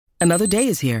Another day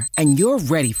is here, and you're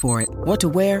ready for it. What to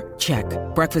wear? Check.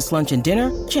 Breakfast, lunch, and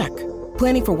dinner? Check.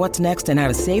 Planning for what's next and how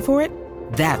to save for it?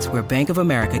 That's where Bank of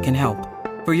America can help.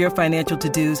 For your financial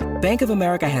to-dos, Bank of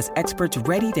America has experts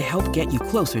ready to help get you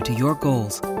closer to your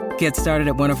goals. Get started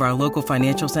at one of our local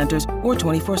financial centers or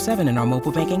 24/7 in our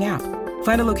mobile banking app.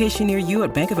 Find a location near you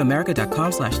at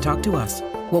bankofamerica.com/talktous.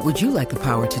 What would you like the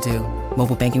power to do?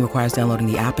 Mobile banking requires downloading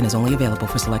the app and is only available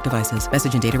for select devices.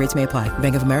 Message and data rates may apply.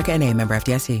 Bank of America N.A., member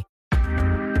FDIC.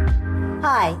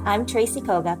 Hi, I'm Tracy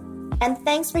Koga, and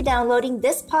thanks for downloading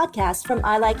this podcast from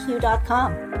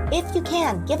ilikeyou.com. If you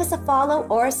can, give us a follow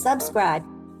or a subscribe.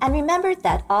 And remember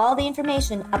that all the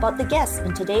information about the guests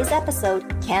in today's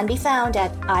episode can be found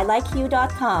at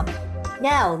ilikeyou.com.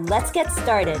 Now, let's get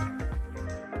started.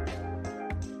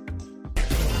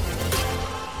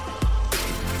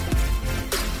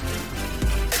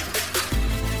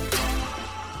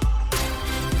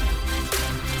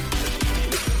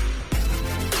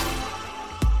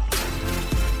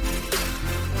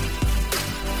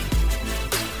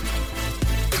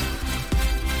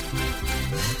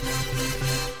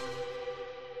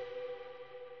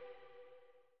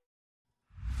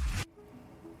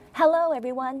 Hello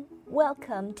everyone,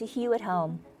 welcome to Hue at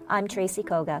Home. I'm Tracy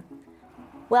Koga.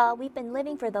 Well, we've been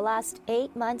living for the last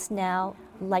 8 months now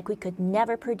like we could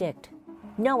never predict.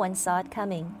 No one saw it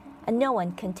coming, and no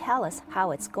one can tell us how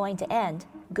it's going to end,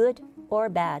 good or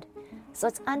bad. So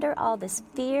it's under all this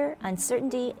fear,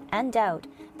 uncertainty, and doubt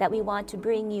that we want to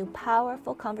bring you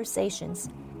powerful conversations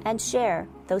and share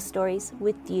those stories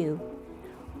with you.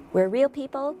 We're real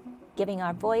people, giving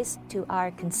our voice to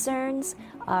our concerns,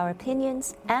 our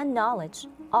opinions, and knowledge,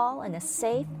 all in a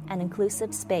safe and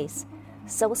inclusive space.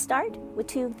 So we'll start with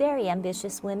two very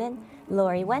ambitious women,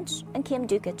 Lori Wench and Kim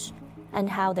Dukic, and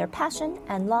how their passion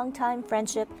and longtime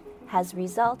friendship has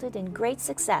resulted in great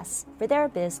success for their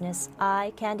business,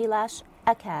 Eye Candy Lash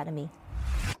Academy.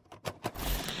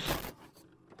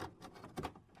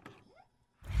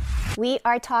 We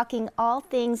are talking all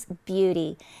things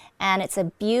beauty, and it's a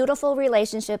beautiful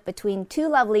relationship between two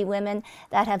lovely women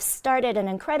that have started an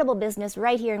incredible business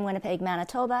right here in Winnipeg,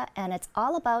 Manitoba, and it's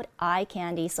all about eye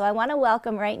candy. So I want to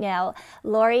welcome right now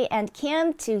Lori and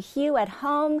Kim to Hue at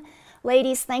Home.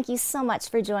 Ladies, thank you so much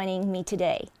for joining me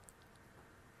today.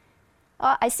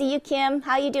 Oh, I see you, Kim.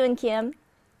 How you doing, Kim?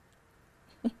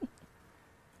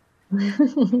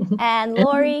 And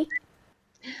Lori?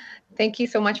 Thank you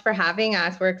so much for having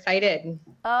us. We're excited.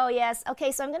 Oh, yes.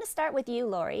 Okay, so I'm going to start with you,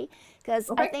 Lori, because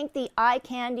I think the eye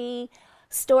candy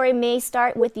story may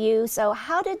start with you. So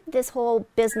how did this whole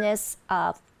business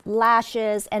of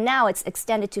lashes, and now it's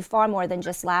extended to far more than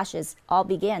just lashes, all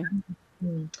begin?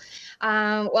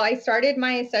 Well, I started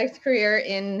my aesthetics career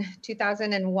in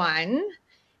 2001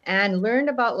 and learned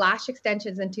about lash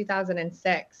extensions in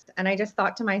 2006. And I just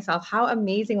thought to myself, how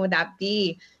amazing would that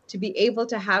be to be able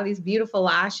to have these beautiful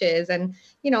lashes? And,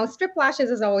 you know, strip lashes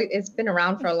it's been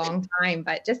around for a long time,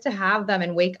 but just to have them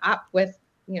and wake up with,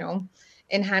 you know,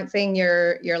 enhancing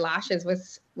your lashes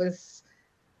was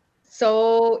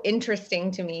so interesting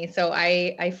to me. So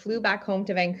I flew back home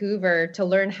to Vancouver to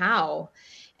learn how,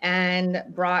 and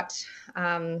brought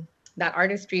that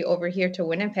artistry over here to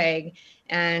Winnipeg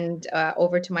and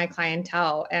over to my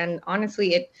clientele. And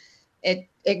honestly,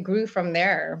 it grew from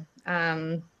there.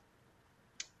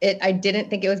 I didn't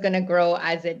think it was going to grow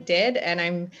as it did. And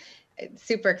I'm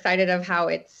super excited of how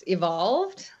it's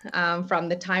evolved from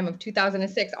the time of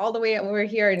 2006 all the way over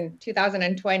here in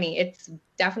 2020. It's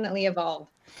definitely evolved.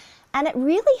 And it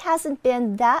really hasn't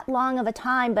been that long of a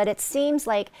time, but it seems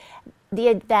like the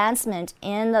advancement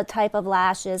in the type of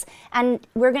lashes, and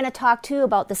we're going to talk too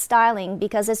about the styling,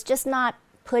 because it's just not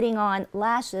putting on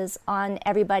lashes on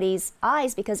everybody's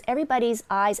eyes, because everybody's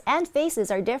eyes and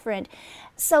faces are different.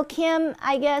 So Kim,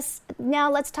 I guess now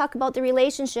let's talk about the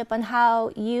relationship and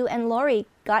how you and Lori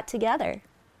got together.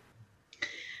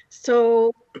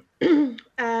 So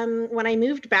when I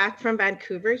moved back from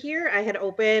Vancouver here, I had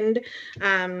opened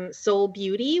Soul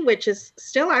Beauty, which is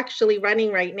still actually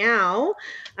running right now.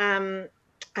 I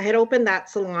had opened that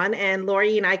salon, and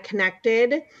Lori and I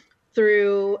connected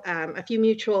through a few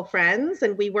mutual friends,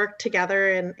 and we worked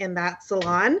together in that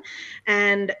salon.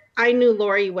 And I knew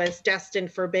Lori was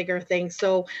destined for bigger things.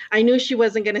 So I knew she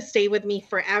wasn't going to stay with me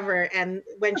forever. And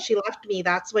when she left me,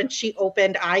 that's when she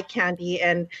opened Eye Candy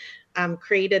and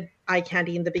created Eye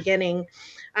Candy in the beginning.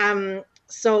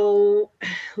 So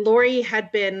Lori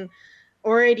had been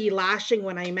already lashing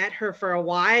when I met her for a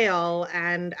while,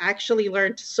 and actually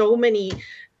learned so many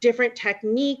different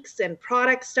techniques and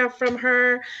product stuff from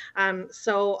her.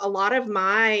 So a lot of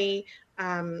my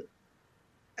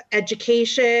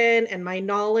education and my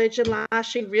knowledge in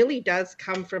lashing really does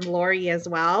come from Lori as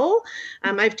well.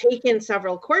 I've taken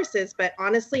several courses, but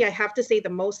honestly, I have to say the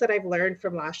most that I've learned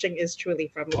from lashing is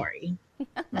truly from Lori.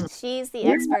 She's the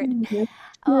expert.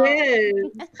 Yes.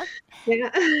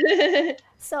 Yeah.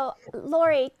 So,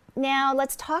 Lori, now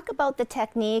let's talk about the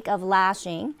technique of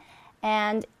lashing.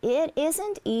 And it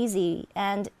isn't easy.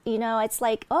 And, it's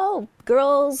like, oh,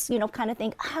 girls, kind of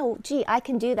think, oh, gee, I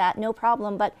can do that, no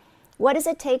problem. But what does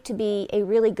it take to be a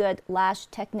really good lash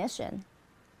technician?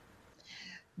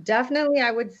 Definitely, I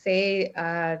would say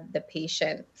the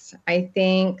patience. I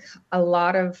think a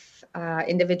lot of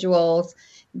individuals,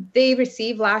 they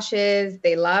receive lashes,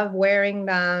 they love wearing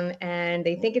them, and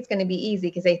they think it's going to be easy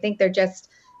because they think they're just,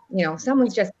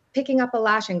 someone's just picking up a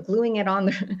lash and gluing it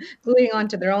on gluing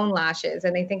onto their own lashes,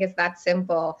 and they think it's that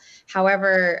simple.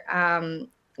 However,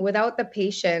 without the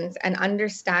patience and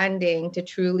understanding to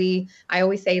truly, I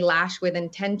always say lash with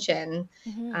intention.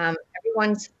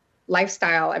 Everyone's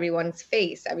lifestyle, everyone's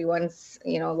face, everyone's,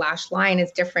 lash line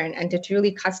is different. And to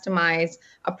truly customize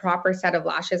a proper set of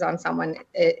lashes on someone,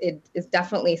 it is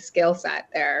definitely skill set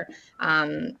there.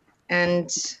 And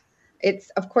it's,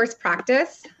 of course,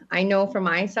 practice. I know for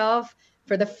myself,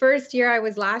 for the first year I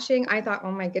was lashing, I thought,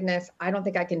 oh my goodness, I don't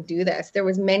think I can do this. There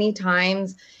was many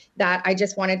times that I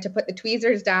just wanted to put the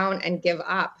tweezers down and give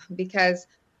up, because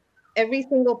every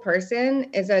single person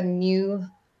is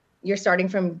you're starting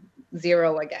from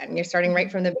zero again. You're starting right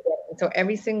from the beginning. So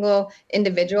every single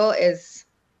individual is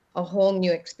a whole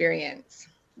new experience.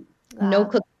 Wow.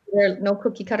 No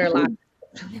cookie cutter lash.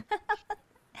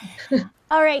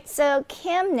 All right. So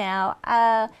Kim,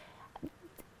 now,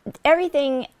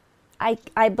 everything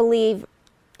I believe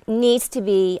needs to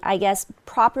be, I guess,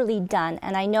 properly done.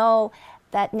 And I know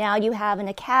that now you have an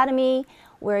academy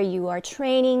where you are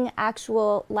training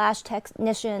actual lash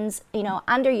technicians,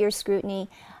 under your scrutiny.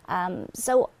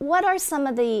 So what are some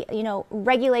of the,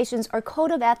 regulations or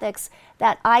code of ethics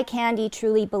that Eye Candy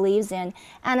truly believes in?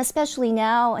 And especially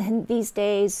now in these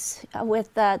days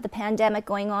with the pandemic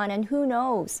going on, and who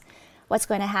knows what's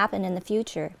going to happen in the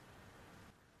future.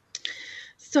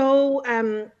 So,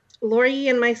 Lori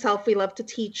and myself, we love to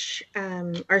teach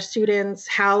our students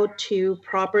how to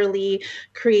properly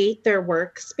create their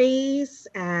workspace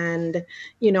and,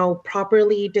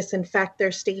 properly disinfect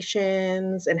their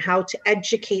stations, and how to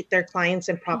educate their clients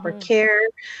in proper care.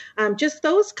 Just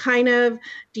those kind of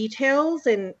details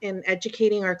in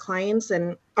educating our clients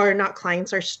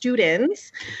our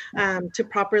students to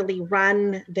properly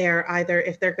run either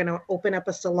if they're going to open up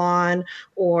a salon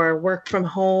or work from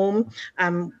home.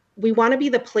 We want to be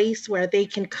the place where they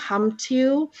can come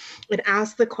to and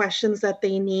ask the questions that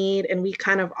they need, and we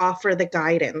kind of offer the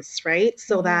guidance, right?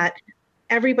 So that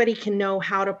everybody can know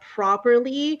how to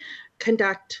properly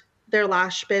conduct their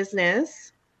lash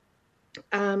business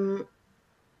from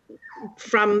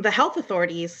the health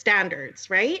authorities' standards,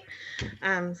 right?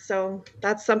 So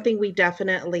that's something we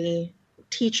definitely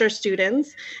teach our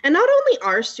students, and not only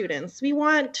our students. We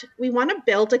want to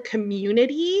build a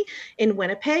community in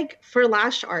Winnipeg for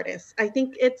lash artists. I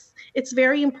think it's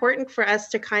very important for us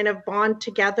to kind of bond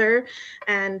together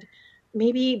and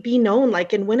maybe be known,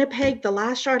 like in Winnipeg, the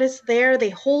lash artists there, they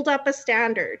hold up a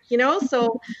standard,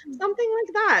 so something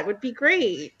like that would be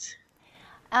great.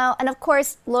 And of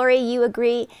course, Lori, you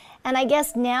agree. And I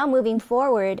guess now moving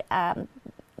forward,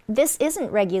 this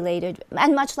isn't regulated,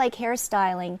 and much like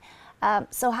hairstyling.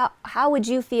 So how would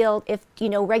you feel if,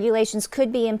 regulations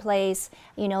could be in place,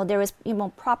 there was,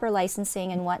 proper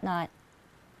licensing and whatnot?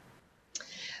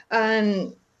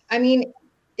 I mean,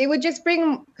 it would just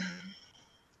bring,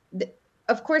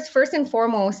 of course, first and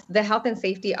foremost, the health and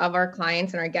safety of our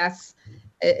clients and our guests,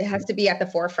 it has to be at the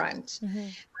forefront.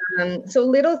 So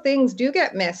little things do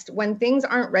get missed when things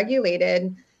aren't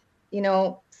regulated.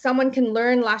 Someone can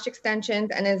learn lash extensions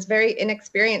and is very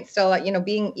inexperienced still,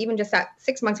 being even just at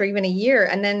 6 months or even a year.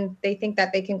 And then they think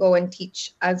that they can go and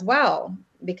teach as well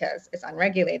because it's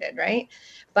unregulated, right?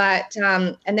 But,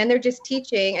 and then they're just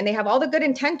teaching and they have all the good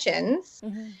intentions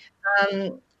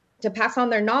to pass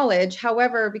on their knowledge.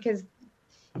 However, because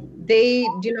they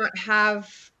do not have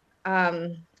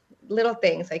little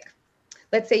things like,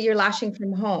 let's say you're lashing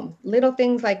from home, little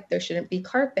things like there shouldn't be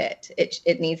carpet.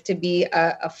 It needs to be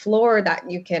a floor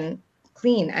that you can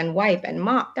clean and wipe and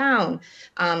mop down.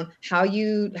 How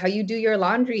you do your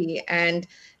laundry and,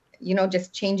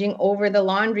 just changing over the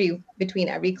laundry between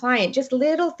every client, just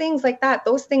little things like that.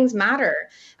 Those things matter.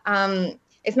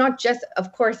 It's not just,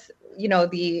 of course,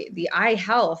 the eye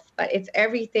health, but it's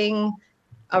everything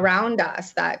around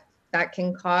us that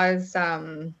can cause,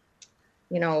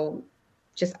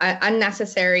 just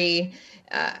unnecessary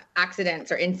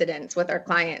accidents or incidents with our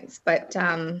clients. But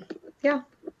yeah.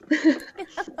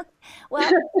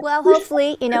 Well,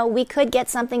 hopefully, we could get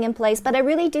something in place. But I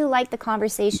really do like the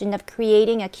conversation of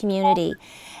creating a community.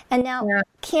 And now, Yeah.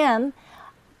 Kim,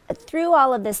 through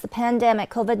all of this, the pandemic,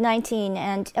 COVID-19,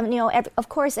 and of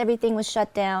course, everything was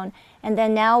shut down. And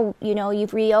then now,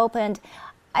 you've reopened.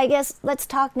 I guess let's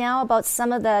talk now about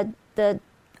some of the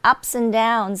ups and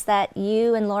downs that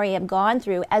you and Lori have gone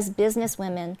through as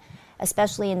businesswomen,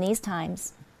 especially in these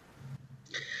times.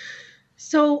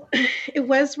 So it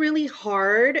was really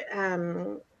hard,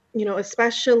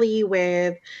 especially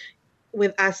with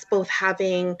us both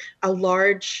having a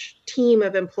large team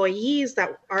of employees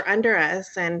that are under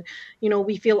us. And,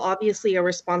 we feel obviously a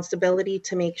responsibility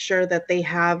to make sure that they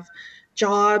have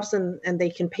jobs and they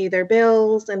can pay their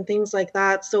bills and things like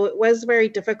that. So it was very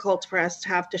difficult for us to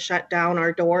have to shut down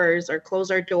our doors or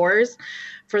close our doors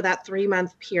for that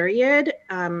 3-month period.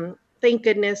 Thank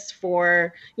goodness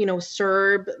for,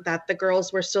 CERB, that the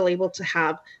girls were still able to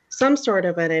have some sort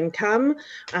of an income.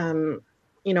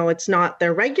 It's not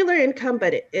their regular income,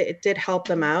 but it did help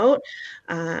them out.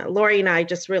 Lori and I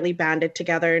just really banded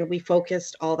together, and we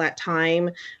focused all that time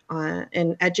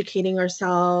in educating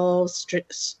ourselves,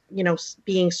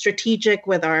 being strategic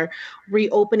with our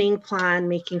reopening plan,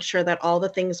 making sure that all the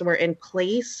things were in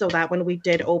place so that when we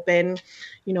did open,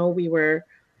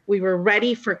 we were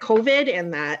ready for COVID,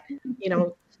 and that,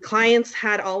 clients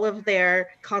had all of their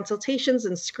consultations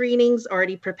and screenings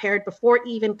already prepared before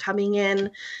even coming in.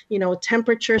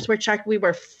 Temperatures were checked. We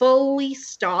were fully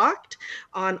stocked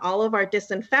on all of our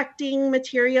disinfecting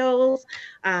materials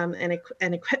and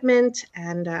equipment.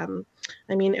 And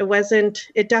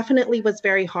it definitely was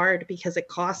very hard because it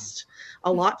cost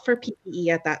a lot for PPE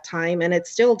at that time, and it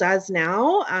still does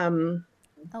now.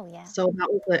 Oh, yeah. So that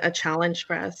was a challenge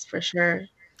for us, for sure.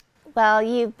 Well,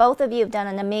 both of you have done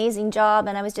an amazing job,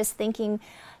 and I was just thinking,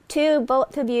 too,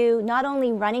 both of you not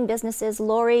only running businesses.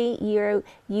 Lori,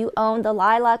 you own the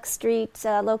Lilac Street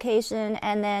location,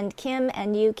 and then Kim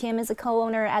is a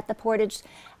co-owner at the Portage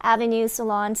Avenue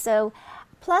Salon. So,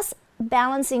 plus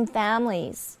balancing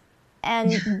families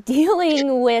and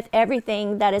dealing with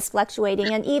everything that is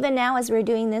fluctuating. And even now, as we're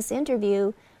doing this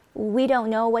interview, we don't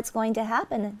know what's going to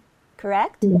happen.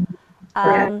 Correct?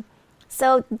 Correct.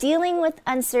 So dealing with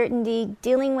uncertainty,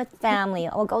 dealing with family.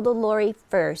 I'll go to Lori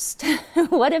first.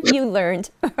 What have you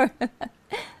learned? I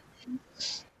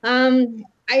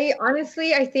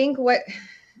think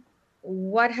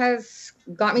what has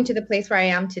got me to the place where I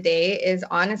am today is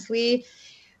honestly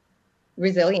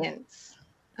resilience.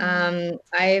 When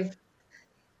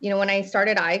I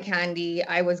started Eye Candy,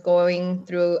 I was going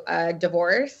through a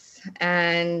divorce,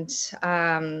 and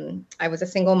I was a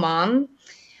single mom.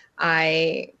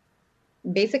 I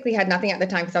basically had nothing at the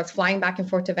time because I was flying back and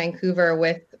forth to Vancouver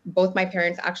with both my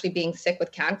parents actually being sick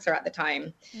with cancer at the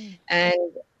time. And,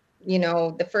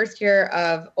 the first year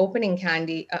of opening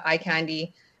Eye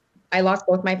Candy, I lost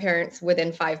both my parents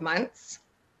within 5 months.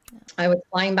 I was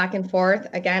flying back and forth.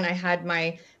 Again, I had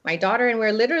my daughter, and we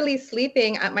were literally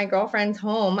sleeping at my girlfriend's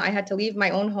home. I had to leave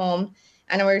my own home,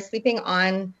 and we were sleeping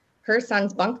on her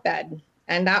son's bunk bed.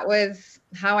 And that was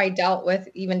how I dealt with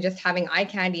even just having Eye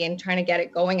Candy and trying to get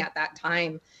it going at that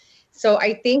time. So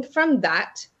I think from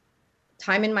that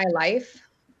time in my life,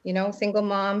 single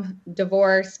mom,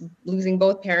 divorce, losing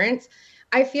both parents,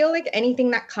 I feel like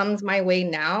anything that comes my way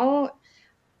now,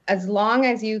 as long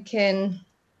as you can,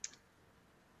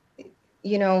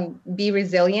 be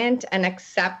resilient and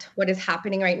accept what is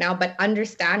happening right now, but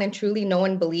understand and truly know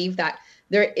and believe that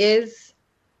there is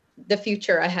the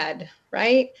future ahead.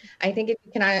 Right? I think if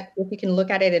you can look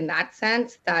at it in that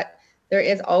sense, that there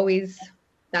is always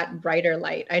that brighter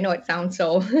light. I know it sounds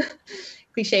so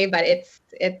cliche, but it's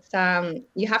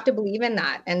you have to believe in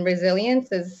that. And resilience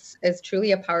is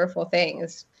truly a powerful thing.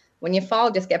 Is when you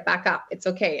fall, just get back up. It's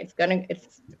okay. It's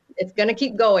gonna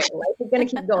keep going. Life is gonna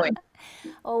keep going.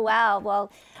 Oh, wow.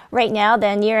 Well, right now,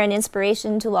 then you're an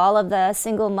inspiration to all of the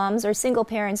single moms or single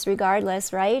parents,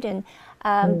 regardless, right? And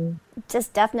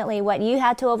just definitely what you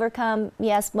had to overcome.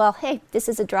 Yes. Well, hey, this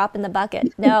is a drop in the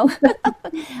bucket. No,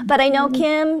 but I know,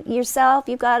 Kim, yourself,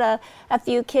 you've got a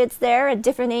few kids there at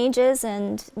different ages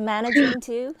and managing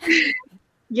too.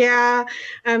 Yeah.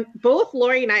 Both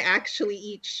Lori and I actually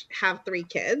each have 3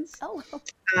 kids. Oh.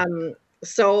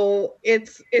 So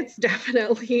it's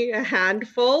definitely a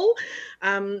handful.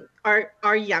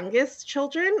 Our youngest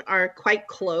children are quite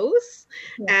close,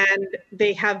 and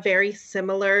they have very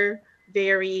similar,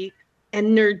 very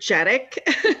energetic,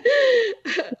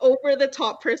 over the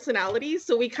top personalities.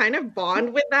 So we kind of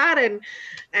bond with that.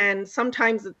 And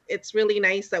sometimes it's really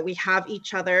nice that we have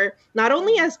each other, not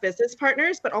only as business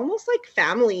partners, but almost like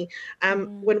family.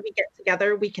 When we get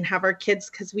together, we can have our kids,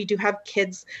 because we do have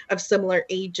kids of similar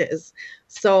ages.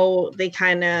 So they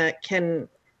kind of can,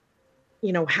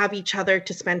 have each other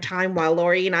to spend time while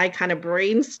Lori and I kind of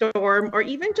brainstorm, or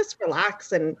even just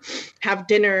relax and have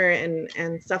dinner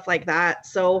and stuff like that.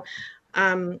 So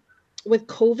with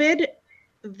COVID,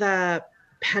 the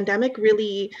pandemic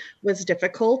really was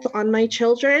difficult on my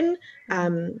children.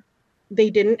 They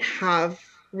didn't have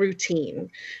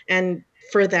routine. And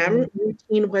for them,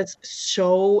 routine was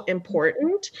so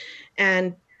important.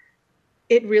 And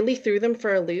it really threw them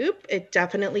for a loop. It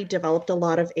definitely developed a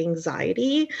lot of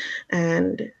anxiety.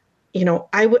 And,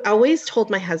 I always told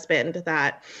my husband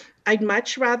that I'd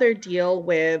much rather deal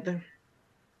with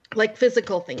like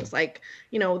physical things, like,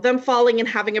 them falling and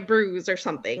having a bruise or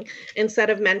something, instead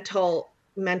of mental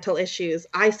issues.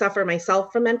 I suffer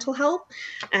myself from mental health.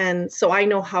 And so I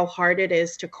know how hard it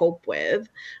is to cope with.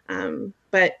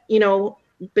 But,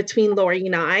 between Lori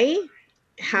and I,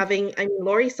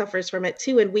 Lori suffers from it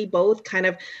too. And we both kind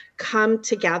of come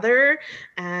together,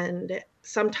 and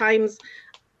sometimes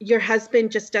your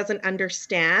husband just doesn't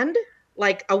understand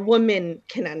like a woman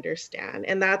can understand.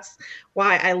 And that's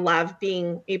why I love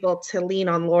being able to lean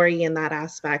on Lori in that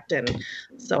aspect. And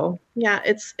so, yeah,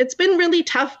 it's been really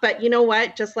tough, but you know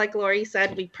what, just like Lori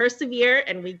said, we persevere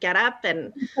and we get up.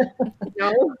 And,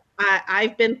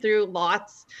 I've been through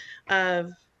lots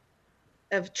of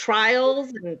trials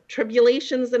and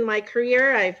tribulations in my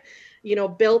career. I've,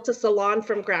 built a salon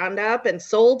from ground up and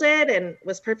sold it and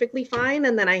was perfectly fine.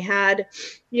 And then I had,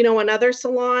 another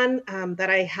salon that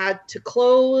I had to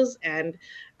close, and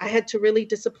I had to really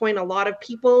disappoint a lot of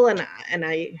people. And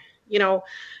I,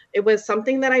 it was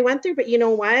something that I went through. But you know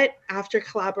what? After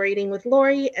collaborating with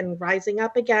Lori and rising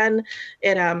up again,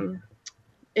 it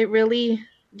really,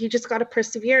 you just got to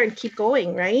persevere and keep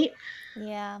going, right?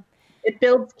 Yeah. It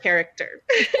builds character.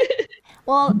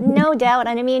 Well, no doubt.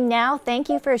 And I mean, now, thank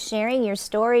you for sharing your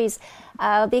stories,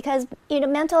 because,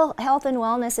 mental health and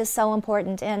wellness is so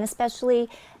important. And especially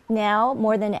now,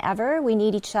 more than ever, we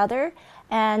need each other.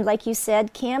 And like you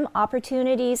said, Kim,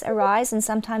 opportunities arise, and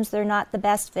sometimes they're not the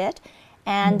best fit,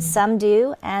 and some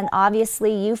do. And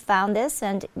obviously you found this,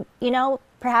 and,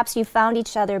 perhaps you found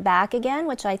each other back again,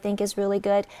 which I think is really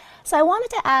good. So I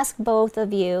wanted to ask both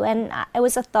of you, and it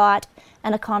was a thought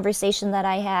and a conversation that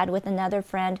I had with another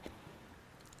friend.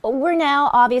 We're now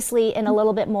obviously in a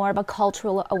little bit more of a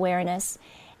cultural awareness,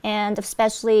 and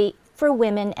especially for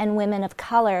women and women of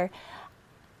color.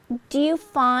 Do you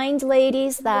find,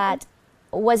 ladies, that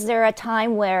was there a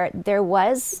time where there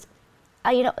was,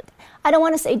 I don't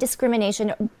want to say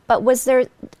discrimination, but was there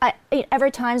ever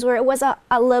times where it was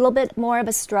a little bit more of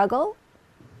a struggle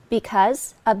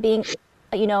because of being,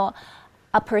 a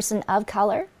person of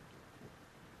color?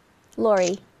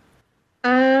 Lori?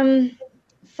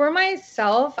 For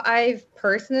myself, I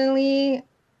can't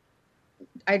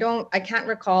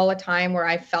recall a time where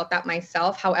I felt that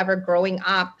myself. However, growing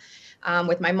up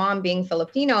with my mom being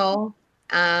Filipino,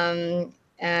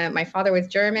 my father was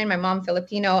German, my mom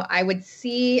Filipino, I would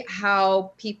see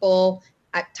how people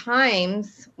at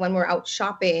times when we're out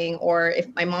shopping, or if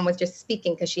my mom was just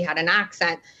speaking because she had an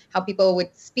accent, how people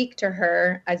would speak to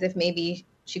her as if maybe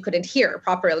she couldn't hear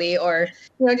properly, or,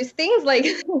 just things like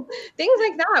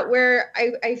that, where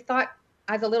I thought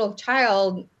as a little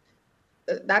child,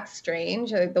 that's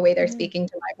strange, the way they're speaking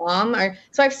to my mom.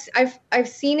 So I've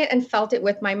seen it and felt it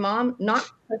with my mom, not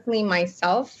personally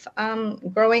myself,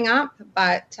 growing up,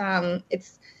 but I've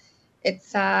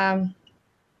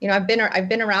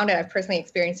been around it. I've personally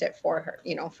experienced it for her,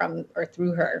 from or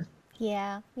through her.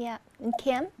 Yeah. And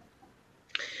Kim?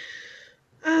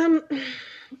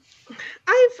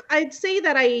 I'd say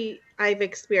that I've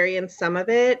experienced some of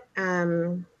it.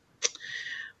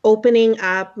 Opening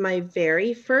up my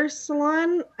very first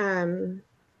salon,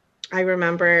 I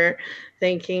remember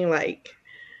thinking like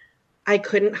I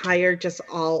couldn't hire just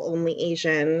only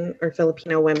Asian or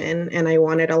Filipino women, and I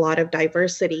wanted a lot of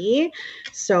diversity.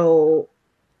 So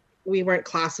we weren't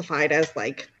classified as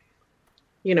like,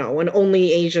 an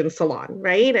only Asian salon,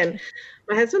 right? And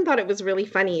my husband thought it was really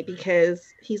funny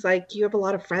because he's like, you have a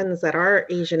lot of friends that are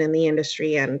Asian in the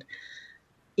industry, and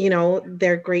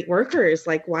they're great workers.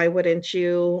 Like, why wouldn't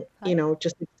you,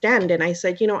 just extend? And I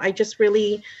said,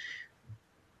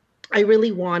 I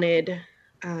really wanted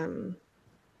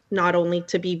not only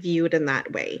to be viewed in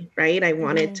that way, right? I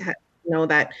wanted to know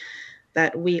that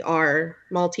we are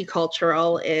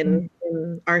multicultural in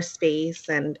in our space,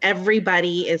 and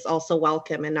everybody is also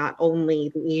welcome and not only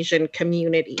the Asian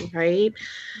community, right?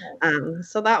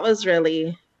 So that was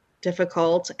really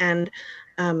difficult. And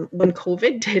when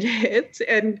COVID did hit,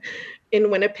 and in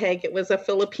Winnipeg, it was a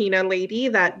Filipina lady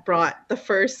that brought the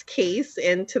first case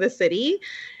into the city.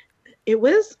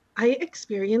 I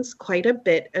experienced quite a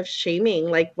bit of shaming.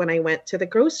 Like when I went to the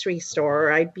grocery store,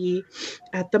 or I'd be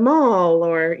at the mall,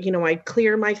 or, I'd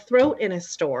clear my throat in a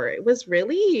store. It was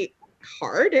really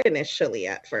hard initially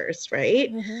at first,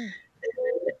 right?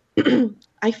 Mm-hmm.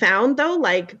 I found though,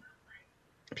 like,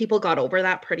 people got over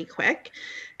that pretty quick.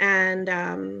 And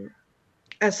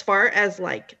as far as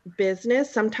like business,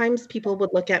 sometimes people would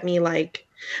look at me like,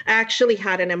 I actually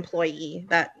had an employee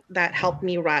that helped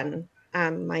me run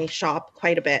my shop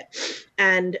quite a bit.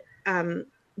 And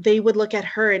they would look at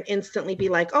her and instantly be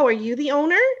like, "Oh, are you the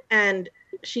owner?" And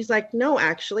she's like, "No,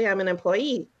 actually, I'm an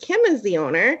employee. Kim is the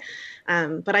owner."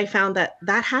 But I found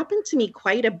that happened to me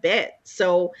quite a bit.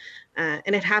 So,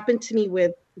 and it happened to me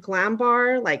with Glam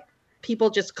Bar. Like, people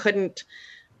just couldn't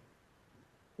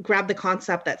grab the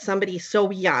concept that somebody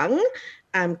so young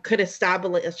could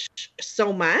establish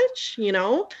so much,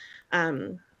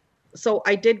 So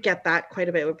I did get that quite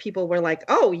a bit, where people were like,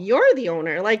 "Oh, you're the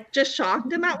owner," like just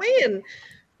shocked in that way. And,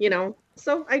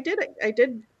 so I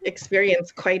did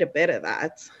experience quite a bit of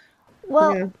that.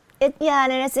 Well, yeah.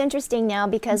 And it's interesting now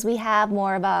because we have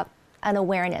more of an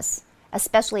awareness,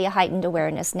 especially a heightened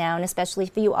awareness now. And especially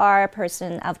if you are a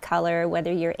person of color,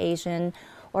 whether you're Asian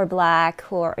or Black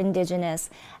or Indigenous.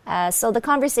 So the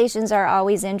conversations are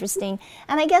always interesting.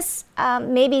 And I guess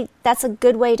maybe that's a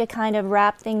good way to kind of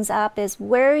wrap things up, is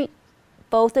where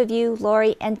both of you,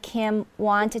 Lori and Kim,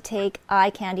 want to take Eye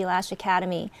Candy Lash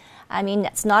Academy. I mean,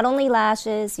 it's not only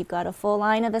lashes, you've got a full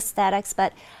line of aesthetics,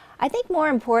 but I think more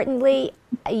importantly,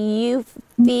 you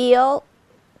feel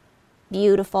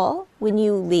beautiful when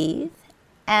you leave.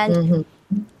 And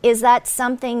is that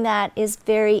something that is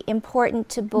very important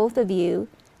to both of you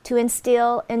to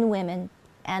instill in women,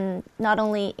 and not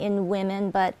only in women,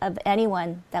 but of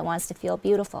anyone that wants to feel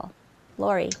beautiful?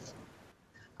 Lori?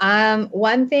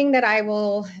 One thing that I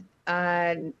will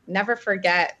never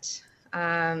forget,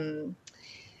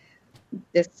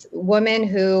 this woman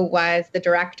who was the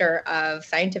director of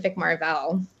Scientific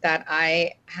Marvel that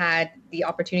I had the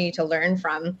opportunity to learn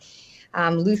from,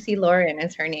 Lucy Lauren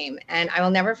is her name. And I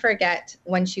will never forget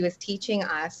when she was teaching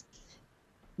us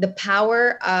the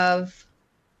power of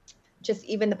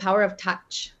even the power of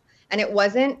touch. And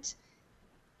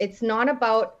it's not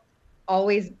about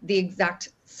always the exact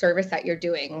service that you're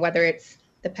doing, whether it's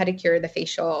the pedicure, the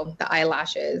facial, the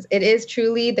eyelashes. It is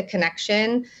truly the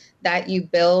connection that you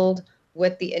build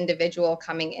with the individual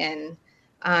coming in.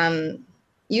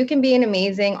 You can be an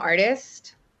amazing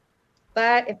artist,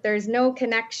 but if there's no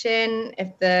connection,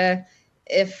 if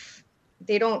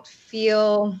they don't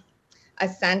feel a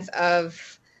sense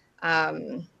of,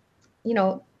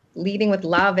 leading with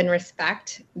love and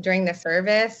respect during the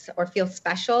service, or feel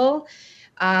special,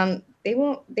 they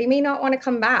may not want to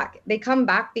come back. They come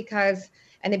back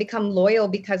and they become loyal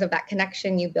because of that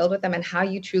connection you build with them and how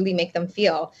you truly make them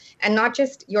feel. And not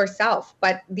just yourself,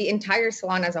 but the entire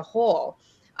salon as a whole.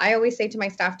 I always say to my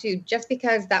staff too, just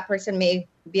because that person may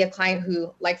be a client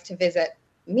who likes to visit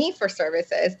me for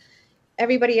services,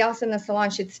 everybody else in the salon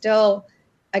should still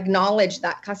acknowledge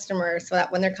that customer, so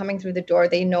that when they're coming through the door,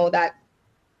 they know that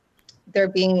they're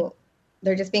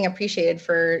just being appreciated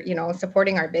for,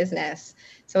 supporting our business.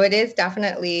 So it is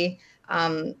definitely,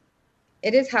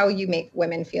 it is how you make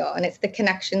women feel, and it's the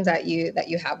connections that you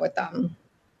have with them.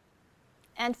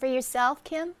 And for yourself,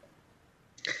 Kim?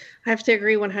 I have to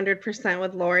agree 100%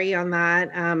 with Lori on that.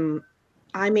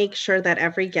 I make sure that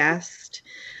every guest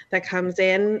that comes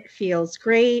in feels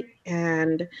great,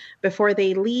 and before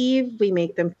they leave, we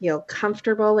make them feel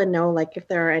comfortable and know, like, if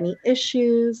there are any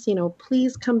issues,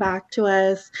 please come back to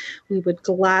us. We would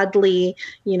gladly,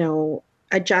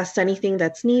 adjust anything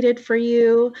that's needed for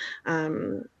you.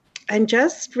 And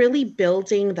just really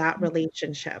building that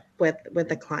relationship with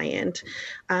the client.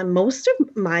 Most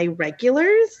of my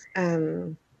regulars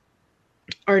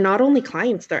are not only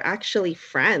clients, they're actually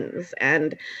friends.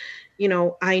 And,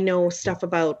 I know stuff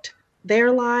about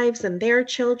their lives and their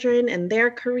children and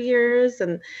their careers,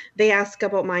 and they ask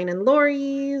about mine and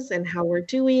Lori's and how we're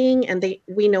doing, and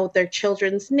we know their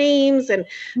children's names. And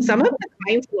some of the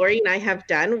clients Lori and I have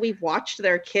done, we've watched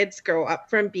their kids grow up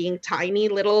from being tiny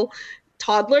little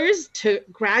toddlers to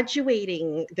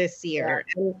graduating this year.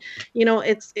 And,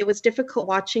 it was difficult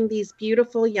watching these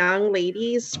beautiful young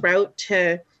ladies sprout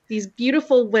to these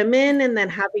beautiful women and then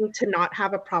having to not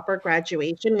have a proper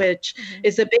graduation, which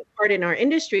is a big part in our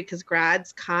industry because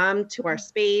grads come to our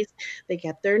space, they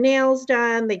get their nails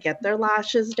done, they get their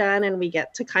lashes done, and we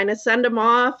get to kind of send them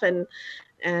off. And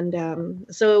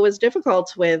so it was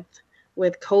difficult with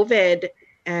COVID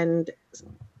and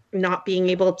not being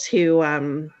able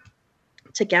to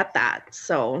get that.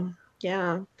 So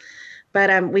yeah,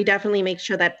 but we definitely make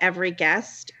sure that every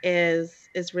guest is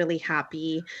really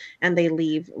happy and they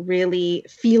leave really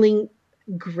feeling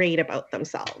great about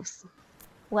themselves.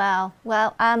 Wow.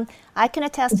 Well, I can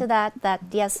attest to that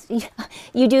yes,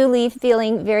 you do leave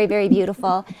feeling very, very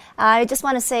beautiful. I just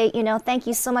want to say, thank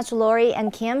you so much, Lori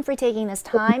and Kim, for taking this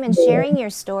time and sharing your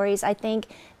stories. I think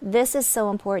this is so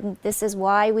important. This is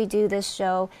why we do this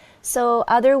show, so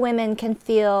other women can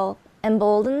feel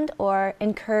emboldened or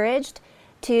encouraged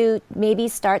to maybe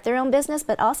start their own business,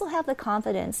 but also have the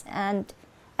confidence and,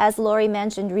 as Lori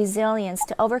mentioned, resilience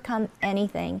to overcome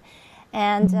anything.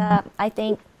 And I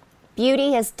think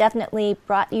beauty has definitely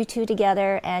brought you two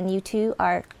together, and you two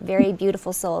are very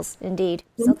beautiful souls indeed.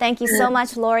 So thank you so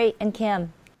much, Lori and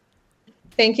Kim.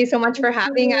 Thank you so much for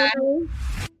having us.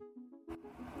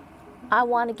 I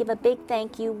want to give a big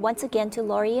thank you once again to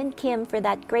Lori and Kim for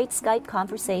that great Skype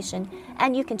conversation,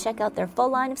 and you can check out their full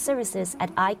line of services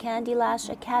at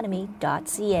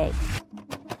eyecandylashacademy.ca.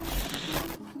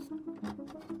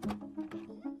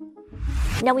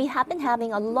 Now, we have been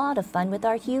having a lot of fun with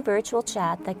our Hue virtual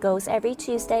chat that goes every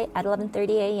Tuesday at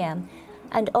 11:30 a.m.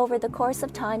 And over the course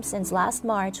of time since last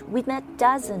March, we've met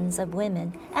dozens of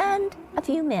women and a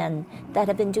few men that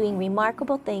have been doing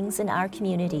remarkable things in our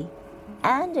community.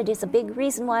 And it is a big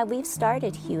reason why we've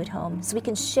started Hue at Home, so we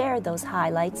can share those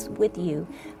highlights with you.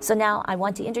 So now I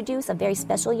want to introduce a very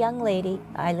special young lady,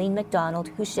 Eileen McDonald,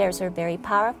 who shares her very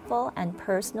powerful and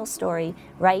personal story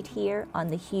right here on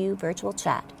the Hue virtual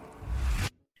chat.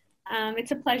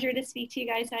 It's a pleasure to speak to you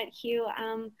guys at Hue.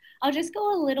 I'll just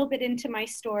go a little bit into my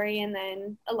story and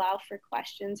then allow for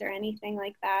questions or anything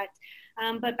like that.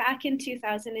 But back in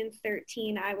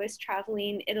 2013, I was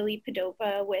traveling Italy,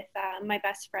 Padova with my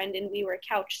best friend, and we were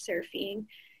couch surfing.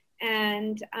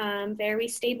 And there we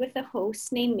stayed with a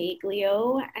host named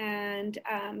Maglio, and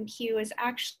he was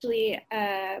actually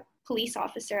a police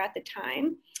officer at the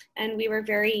time. And we were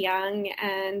very young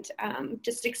and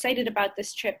just excited about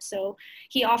this trip. So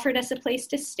he offered us a place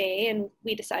to stay, and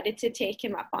we decided to take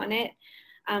him up on it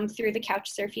through the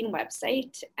Couchsurfing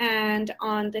website. And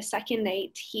on the second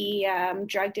night, he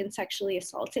drugged and sexually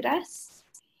assaulted us.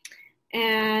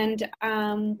 And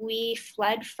we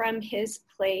fled from his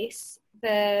place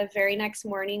the very next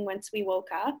morning once we woke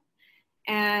up.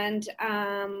 And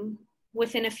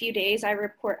within a few days, I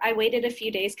waited a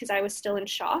few days because I was still in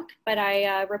shock, but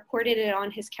I reported it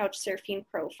on his Couchsurfing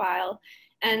profile.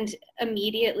 And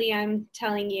immediately, I'm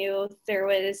telling you, there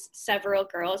was several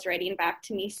girls writing back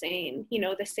to me saying,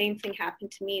 the same thing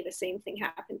happened to me, the same thing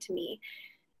happened to me.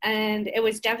 And it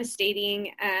was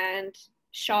devastating and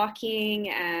shocking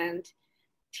and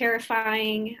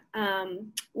terrifying.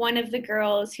 One of the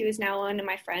girls, who is now one of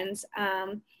my friends,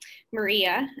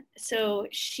 Maria, so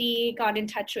she got in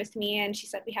touch with me and she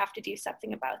said, we have to do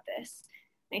something about this.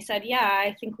 And I said, yeah,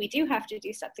 I think we do have to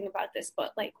do something about this,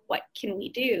 but what can we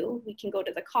do? We can go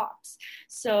to the cops.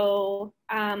 So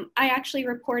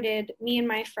me and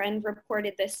my friend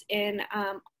reported this in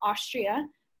Austria.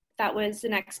 That was the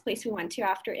next place we went to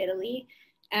after Italy.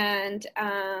 And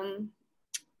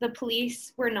the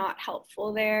police were not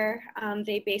helpful there.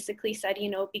 They basically said,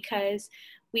 because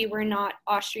we were not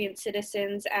Austrian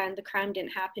citizens and the crime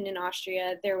didn't happen in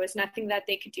Austria, there was nothing that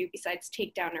they could do besides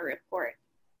take down a report.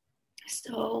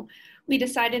 So we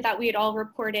decided that we'd all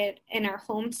report it in our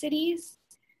home cities.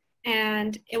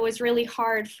 And it was really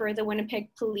hard for the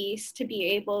Winnipeg police to be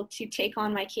able to take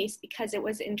on my case because it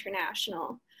was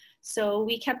international. So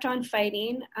we kept on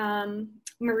fighting.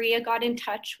 Maria got in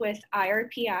touch with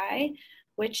IRPI,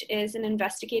 which is an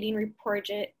investigating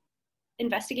reporting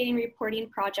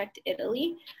project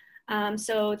Italy.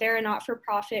 So they're a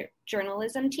not-for-profit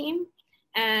journalism team,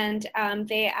 and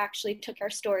they actually took our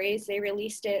stories. They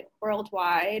released it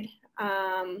worldwide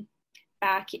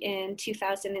back in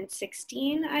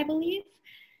 2016, I believe.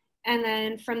 And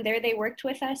then from there, they worked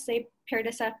with us. They paired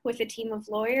us up with a team of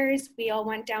lawyers. We all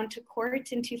went down to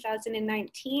court in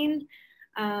 2019.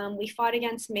 We fought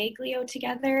against Maglio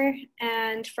together.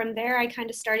 And from there, I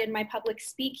kind of started my public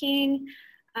speaking.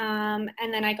 And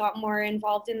then I got more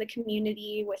involved in the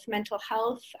community with mental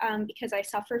health because I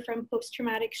suffer from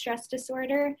post-traumatic stress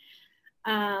disorder.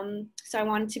 So I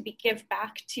wanted to give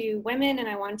back to women, and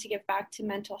I wanted to give back to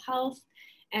mental health.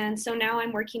 And so now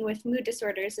I'm working with Mood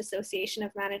Disorders Association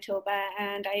of Manitoba,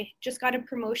 and I just got a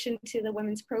promotion to the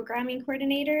Women's Programming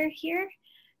Coordinator here.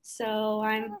 So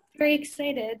I'm very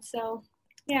excited. So,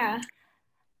 yeah.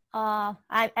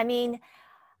 I mean,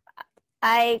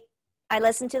 I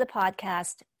listened to the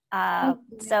podcast.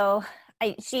 So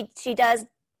she does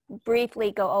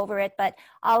briefly go over it, but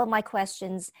all of my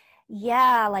questions,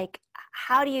 like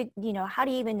how do you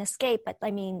even escape? But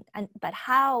I mean, but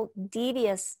how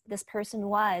devious this person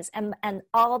was, and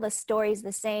all the stories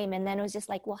the same. And then it was just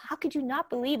like, well, how could you not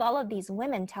believe all of these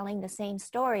women telling the same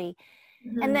story?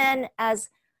 Mm-hmm. And then as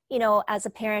a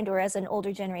parent or as an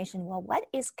older generation, well, what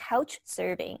is couch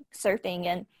surfing?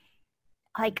 And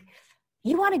like,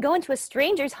 you want to go into a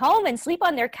stranger's home and sleep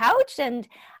on their couch? And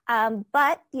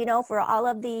but for all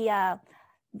of the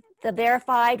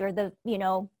verified or the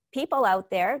people out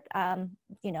there,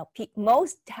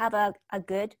 most have a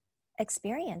good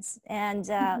experience. And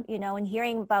and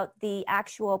hearing about the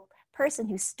actual person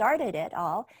who started it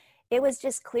all, it was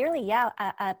just clearly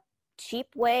a cheap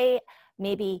way,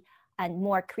 maybe a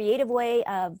more creative way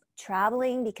of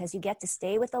traveling, because you get to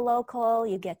stay with the local,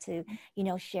 you get to,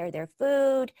 share their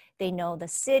food, they know the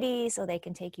city, so they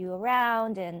can take you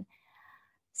around. And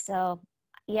so,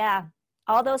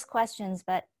 all those questions,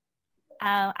 but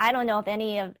I don't know if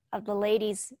any of the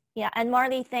ladies, and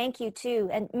Marley, thank you too.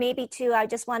 And maybe too, I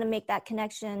just want to make that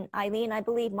connection. Eileen, I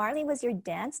believe Marley was your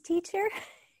dance teacher?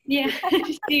 Yeah,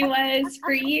 she was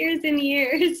for years and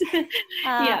years.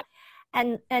 Yeah.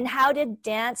 And how did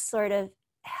dance sort of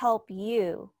help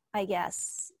you, I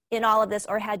guess, in all of this,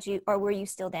 or were you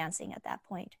still dancing at that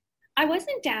point? I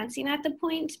wasn't dancing at the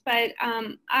point, but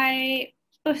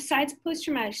besides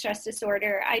post-traumatic stress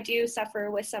disorder, I do suffer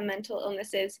with some mental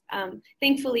illnesses.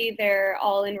 Thankfully, they're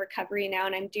all in recovery now,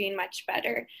 and I'm doing much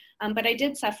better. But I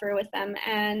did suffer with them,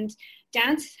 and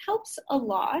dance helps a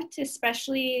lot,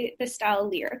 especially the style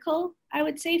lyrical, I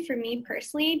would say, for me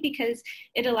personally, because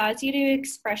it allows you to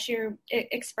express your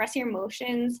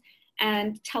emotions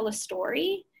and tell a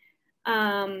story.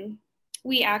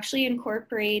 We actually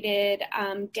incorporated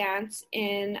dance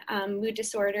in mood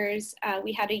disorders.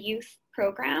 We had a youth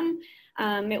program.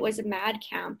 It was a MAD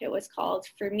camp, it was called,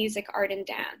 for music, art, and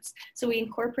dance. So we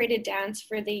incorporated dance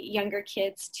for the younger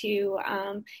kids to,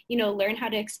 learn how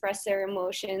to express their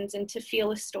emotions and to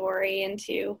feel a story and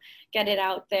to get it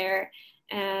out there.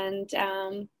 And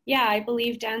I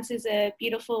believe dance is a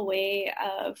beautiful way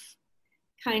of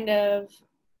kind of,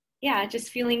 just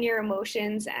feeling your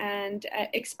emotions and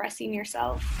expressing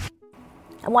yourself.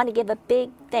 I want to give a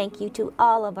big thank you to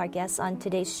all of our guests on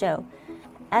today's show.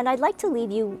 And I'd like to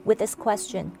leave you with this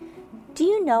question. Do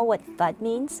you know what FUD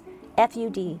means?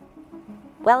 F-U-D.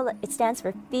 Well, it stands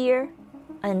for fear,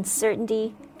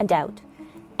 uncertainty, and doubt.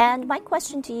 And my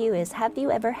question to you is, have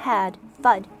you ever had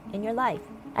FUD in your life?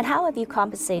 And how have you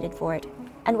compensated for it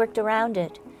and worked around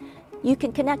it? You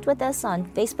can connect with us on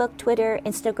Facebook, Twitter,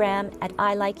 Instagram at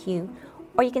ILikeYou,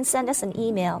 or you can send us an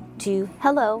email to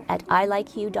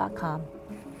hello@ilikeyou.com.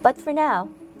 But for now,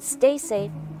 stay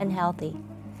safe and healthy.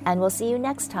 And we'll see you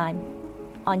next time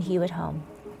on Hugh at Home.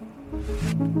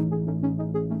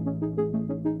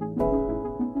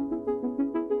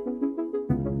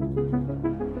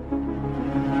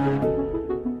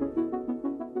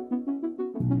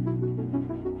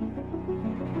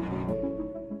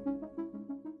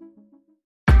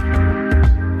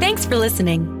 Thanks for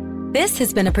listening. This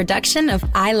has been a production of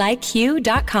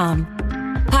ilikeyou.com.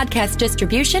 Podcast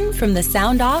distribution from the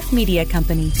Sound Off Media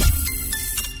Company.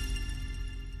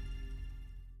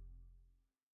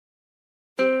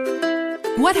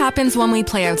 What happens when we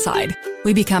play outside?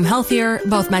 We become healthier,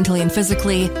 both mentally and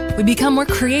physically. We become more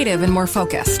creative and more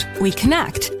focused. We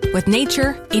connect with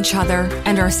nature, each other,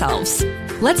 and ourselves.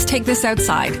 Let's Take This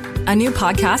Outside, a new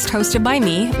podcast hosted by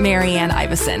me, Marianne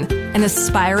Iveson, an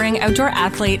aspiring outdoor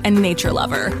athlete and nature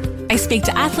lover. I speak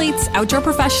to athletes, outdoor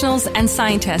professionals, and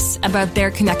scientists about their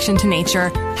connection to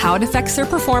nature, how it affects their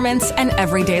performance, and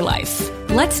everyday life.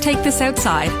 Let's Take This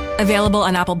Outside, available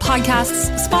on Apple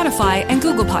Podcasts, Spotify, and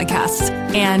Google Podcasts,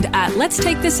 and at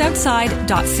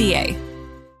letstakeThisOutside.ca.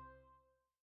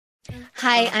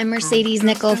 Hi, I'm Mercedes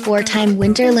Nichol, four-time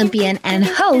Winter Olympian and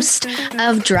host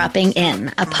of Dropping In,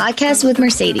 a podcast with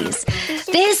Mercedes.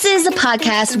 This is a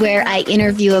podcast where I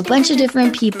interview a bunch of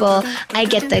different people. I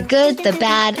get the good, the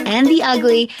bad, and the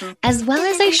ugly, as well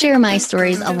as I share my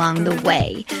stories along the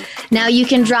way. Now you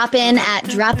can drop in at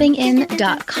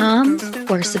droppingin.com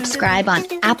or subscribe on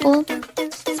Apple,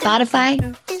 Spotify,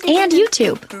 and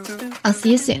YouTube. I'll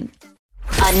see you soon.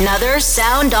 Another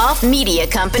Sound Off Media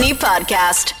Company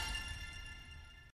podcast.